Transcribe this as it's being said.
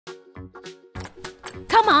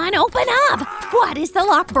Come on, open up! What, is the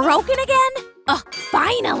lock broken again? Oh,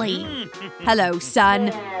 finally! Hello,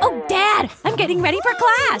 son. Oh, Dad, I'm getting ready for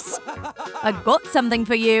class! I got something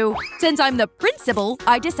for you. Since I'm the principal,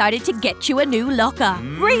 I decided to get you a new locker.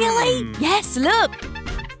 Really? Yes, look!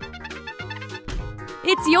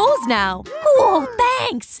 It's yours now. Cool,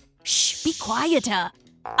 thanks! Shh, be quieter.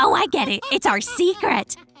 Oh, I get it. It's our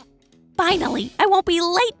secret. Finally, I won't be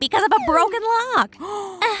late because of a broken lock.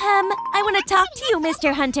 I want to talk to you,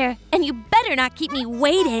 Mr. Hunter. And you better not keep me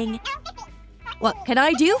waiting. What can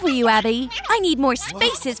I do for you, Abby? I need more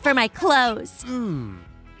spaces for my clothes.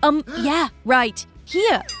 Yeah, right.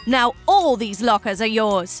 Here. Now all these lockers are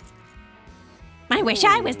yours. I wish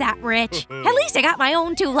I was that rich. At least I got my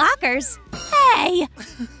own 2 lockers. Hey!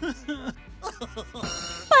 But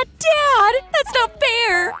Dad, that's not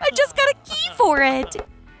fair. I just got a key for it.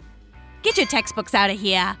 Get your textbooks out of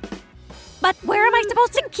here. But where am I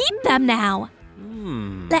supposed to keep them now?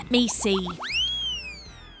 Let me see.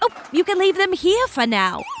 Oh, you can leave them here for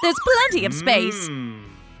now. There's plenty of space.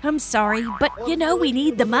 I'm sorry, but you know we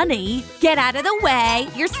need the money. Get out of the way.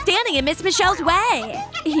 You're standing in Miss Michelle's way.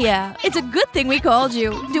 Yeah, it's a good thing we called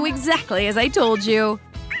you. Do exactly as I told you.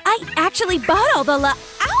 I actually bought all the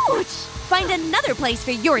Ouch! Find another place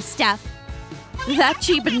for your stuff. That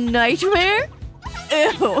cheap nightmare?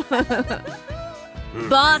 Ew.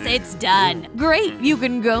 Boss, it's done. Great, you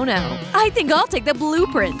can go now. I think I'll take the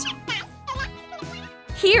blueprint.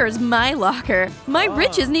 Here's my locker. My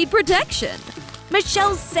riches need protection.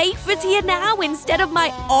 Michelle's safe is here now instead of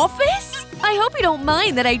my office? I hope you don't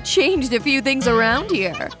mind that I changed a few things around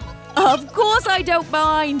here. Of course I don't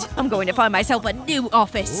mind. I'm going to find myself a new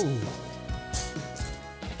office.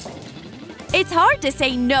 It's hard to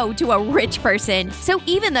say no to a rich person, so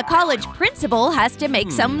even the college principal has to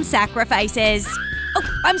make some sacrifices. Oh,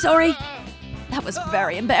 I'm sorry. That was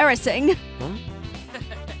very embarrassing.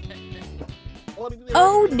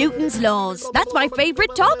 Oh, Newton's laws. That's my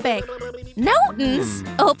favorite topic. Newton's?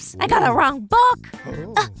 Oops, I got the wrong book.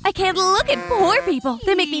 I can't look at poor people.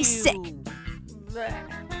 They make me sick.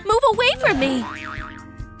 Move away from me.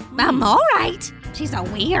 I'm all right. She's so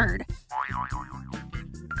weird.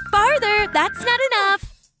 Farther, that's not enough.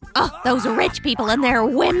 Oh, those rich people and their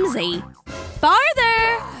whimsy.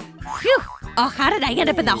 Farther! Phew! Oh, how did I end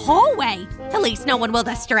up in the hallway? At least no one will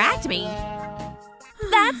distract me.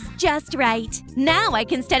 That's just right. Now I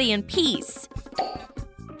can study in peace.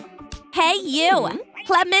 Hey, you!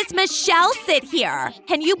 Let Miss Michelle sit here.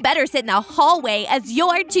 And you better sit in the hallway as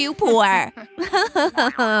you're too poor.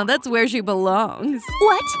 That's where she belongs.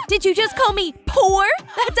 What? Did you just call me poor?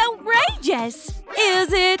 That's outrageous.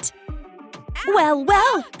 Is it? Well,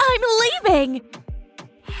 I'm leaving.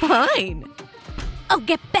 Fine. Oh,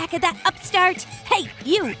 get back at that upstart. Hey,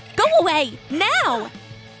 you, go away, now.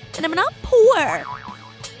 And I'm not poor.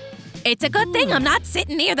 It's a good thing I'm not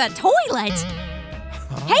sitting near the toilet.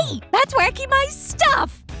 Hey, that's where I keep my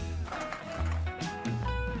stuff.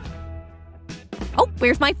 Oh,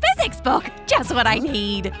 where's my physics book? Just what I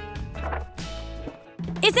need.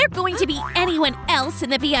 Is there going to be anyone else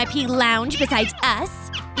in the VIP lounge besides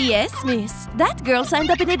us? Yes, miss. That girl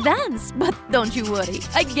signed up in advance. But don't you worry.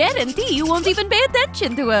 I guarantee you won't even pay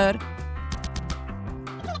attention to her.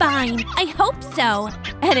 Fine, I hope so.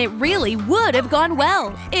 And it really would have gone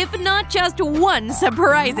well, if not just one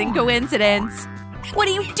surprising coincidence. What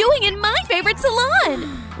are you doing in my favorite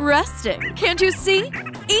salon? Resting. Can't you see?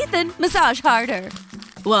 Ethan, massage harder.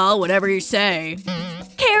 Well, whatever you say.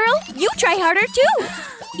 Carol, you try harder too.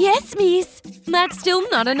 Yes, miss. That's still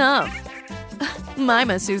not enough. My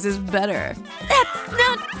masseuse is better. That's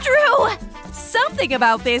not true. Something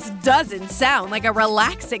about this doesn't sound like a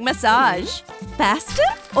relaxing massage. Faster?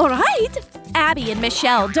 All right. Abby and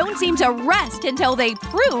Michelle don't seem to rest until they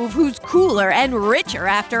prove who's cooler and richer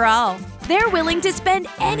after all. They're willing to spend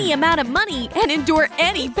any amount of money and endure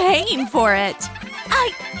any pain for it.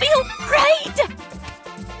 I feel great!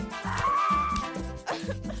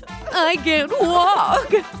 I can't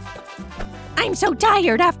walk. I'm so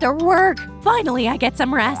tired after work. Finally, I get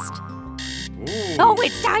some rest. Oh,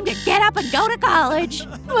 it's time to get up and go to college.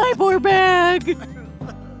 My poor bag.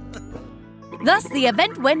 Thus, the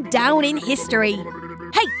event went down in history.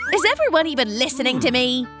 Hey, is everyone even listening to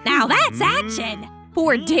me? Now that's action.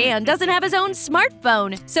 Poor Dan doesn't have his own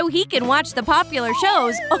smartphone, so he can watch the popular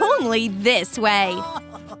shows only this way.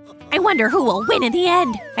 I wonder who will win in the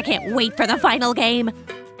end. I can't wait for the final game.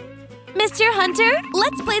 Mr. Hunter,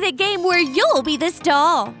 let's play the game where you'll be this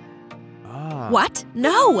doll. What?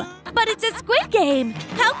 No! But it's a Squid Game.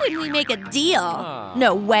 How can we make a deal?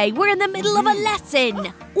 No way, we're in the middle of a lesson.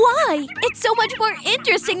 Why? It's so much more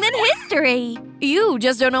interesting than history. You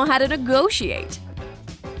just don't know how to negotiate.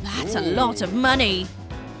 That's a lot of money.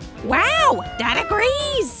 Wow, Dad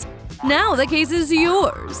agrees. Now the case is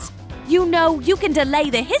yours. You know, you can delay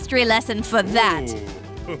the history lesson for that.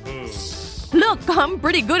 Look, I'm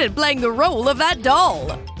pretty good at playing the role of that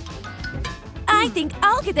doll. I think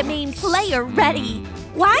I'll get the main player ready.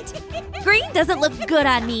 What? Green doesn't look good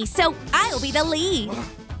on me, so I'll be the lead.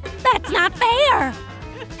 That's not fair.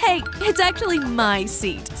 Hey, it's actually my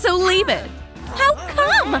seat, so leave it. How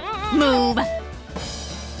come? Move.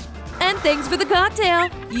 And thanks for the cocktail.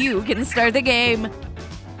 You can start the game.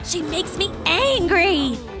 She makes me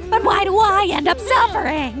angry. But why do I end up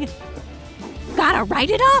suffering? Gotta write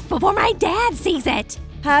it off before my dad sees it.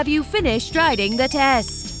 Have you finished writing the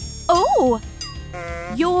test? Oh!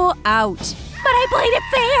 You're out. But I played it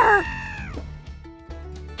fair.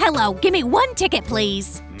 Hello, give me 1 ticket,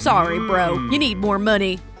 please. Sorry, bro. You need more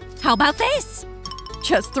money. How about this?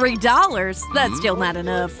 Just $3. That's still not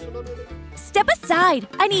enough. Step aside.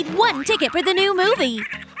 I need 1 ticket for the new movie.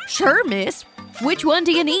 Sure, miss. Which one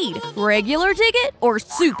do you need? Regular ticket or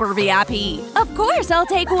super VIP? Of course, I'll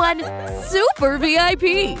take one. Super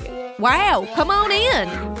VIP. Wow, come on in.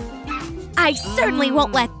 I certainly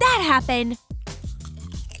won't let that happen.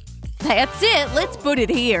 That's it. Let's put it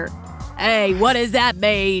here. Hey, what has that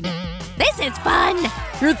made? This is fun.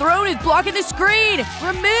 Your throne is blocking the screen.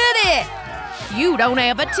 Remove it. You don't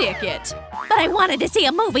have a ticket. But I wanted to see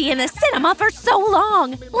a movie in the cinema for so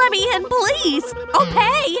long. Let me in, please. I'll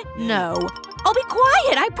pay. No. I'll be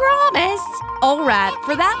quiet, I promise. All right,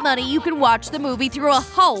 for that money, you can watch the movie through a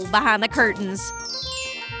hole behind the curtains.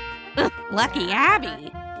 Lucky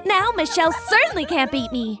Abby. Now Michelle certainly can't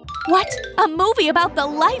beat me. What? A movie about the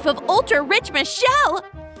life of ultra-rich Michelle?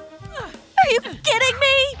 Are you kidding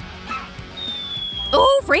me?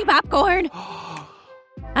 Ooh, free popcorn.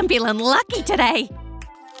 I'm feeling lucky today.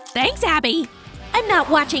 Thanks, Abby. I'm not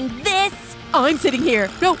watching this. I'm sitting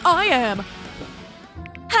here. No, I am.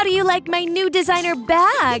 How do you like my new designer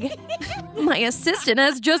bag? My assistant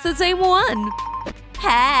has just the same one.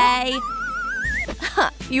 Hey.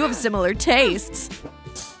 You have similar tastes.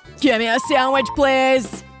 Give me a sandwich,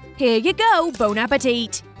 please. Here you go. Bon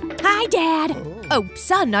appetit. Hi, Dad. Oh,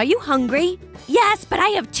 son, are you hungry? Yes, but I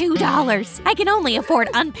have $2. I can only afford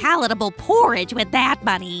unpalatable porridge with that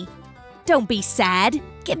money. Don't be sad.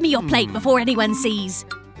 Give me your plate before anyone sees.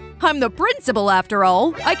 I'm the principal, after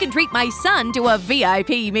all. I can treat my son to a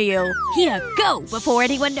VIP meal. Here, go before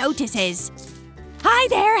anyone notices. Hi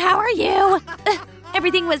there, how are you?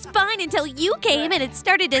 Everything was fine until you came and it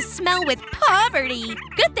started to smell with poverty.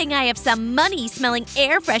 Good thing I have some money-smelling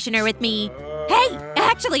air freshener with me. Hey,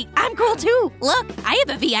 actually, I'm cool too. Look, I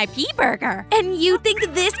have a VIP burger. And you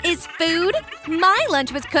think this is food? My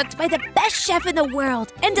lunch was cooked by the best chef in the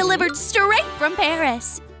world and delivered straight from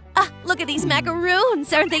Paris. Look at these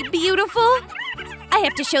macaroons. Aren't they beautiful? I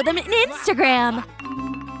have to show them on Instagram.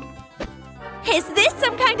 Is this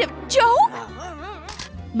some kind of joke?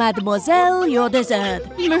 Mademoiselle, your dessert.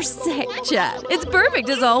 Merci, Chad. It's perfect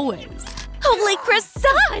as always. Holy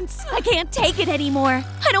croissants! I can't take it anymore.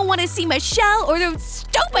 I don't want to see Michelle or those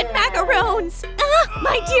stupid macaroons.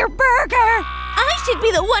 My dear burger! I should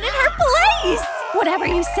be the one in her place! Whatever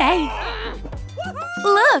you say.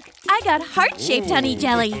 Look, I got heart-shaped honey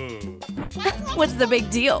jelly. What's the big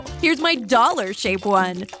deal? Here's my dollar-shaped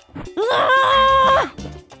one.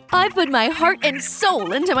 I put my heart and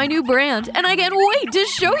soul into my new brand, and I can't wait to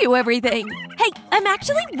show you everything. Hey, I'm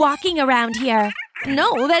actually walking around here.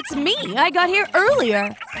 No, that's me. I got here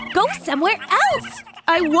earlier. Go somewhere else.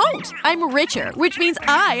 I won't. I'm richer, which means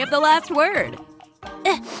I have the last word.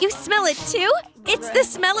 You smell it too? It's the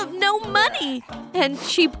smell of no money. And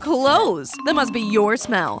cheap clothes. That must be your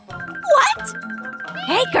smell. What?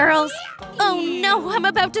 Hey, girls. Oh no, I'm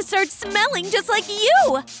about to start smelling just like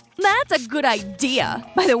you. That's a good idea.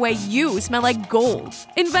 By the way, you smell like gold.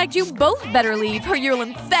 In fact, you both better leave or you'll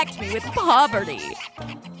infect me with poverty.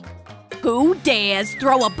 Who dares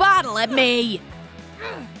throw a bottle at me?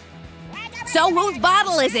 So whose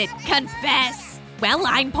bottle is it? Confess. Well,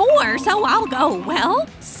 I'm poor, so I'll go. Well,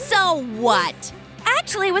 so what?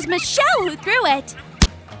 Actually, it was Michelle who threw it.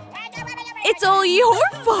 It's all your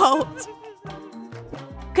fault.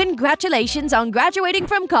 Congratulations on graduating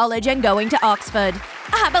from college and going to Oxford.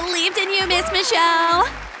 I believed in you, Miss Michelle.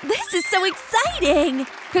 This is so exciting.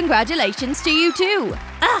 Congratulations to you, too.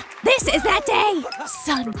 This is that day.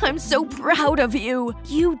 Son, I'm so proud of you.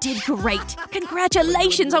 You did great.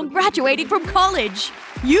 Congratulations on graduating from college.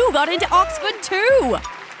 You got into Oxford, too.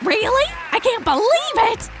 Really? I can't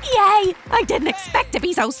believe it. Yay. I didn't expect to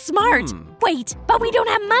be so smart. Wait, but we don't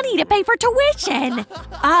have money to pay for tuition.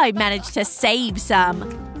 I managed to save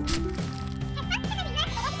some.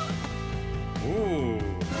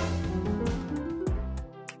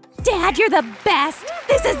 Dad, you're the best!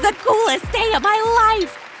 This is the coolest day of my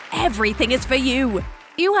life! Everything is for you.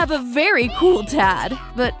 You have a very cool dad,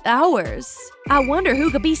 but ours. I wonder who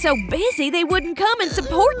could be so busy they wouldn't come and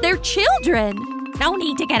support their children. No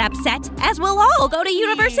need to get upset, as we'll all go to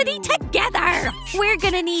university together! We're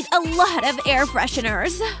gonna need a lot of air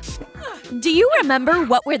fresheners. Do you remember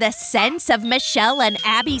what were the scents of Michelle and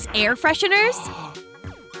Abby's air fresheners?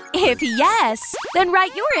 If yes, then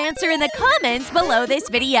write your answer in the comments below this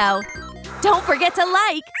video. Don't forget to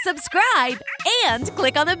like, subscribe, and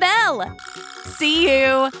click on the bell. See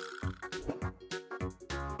you!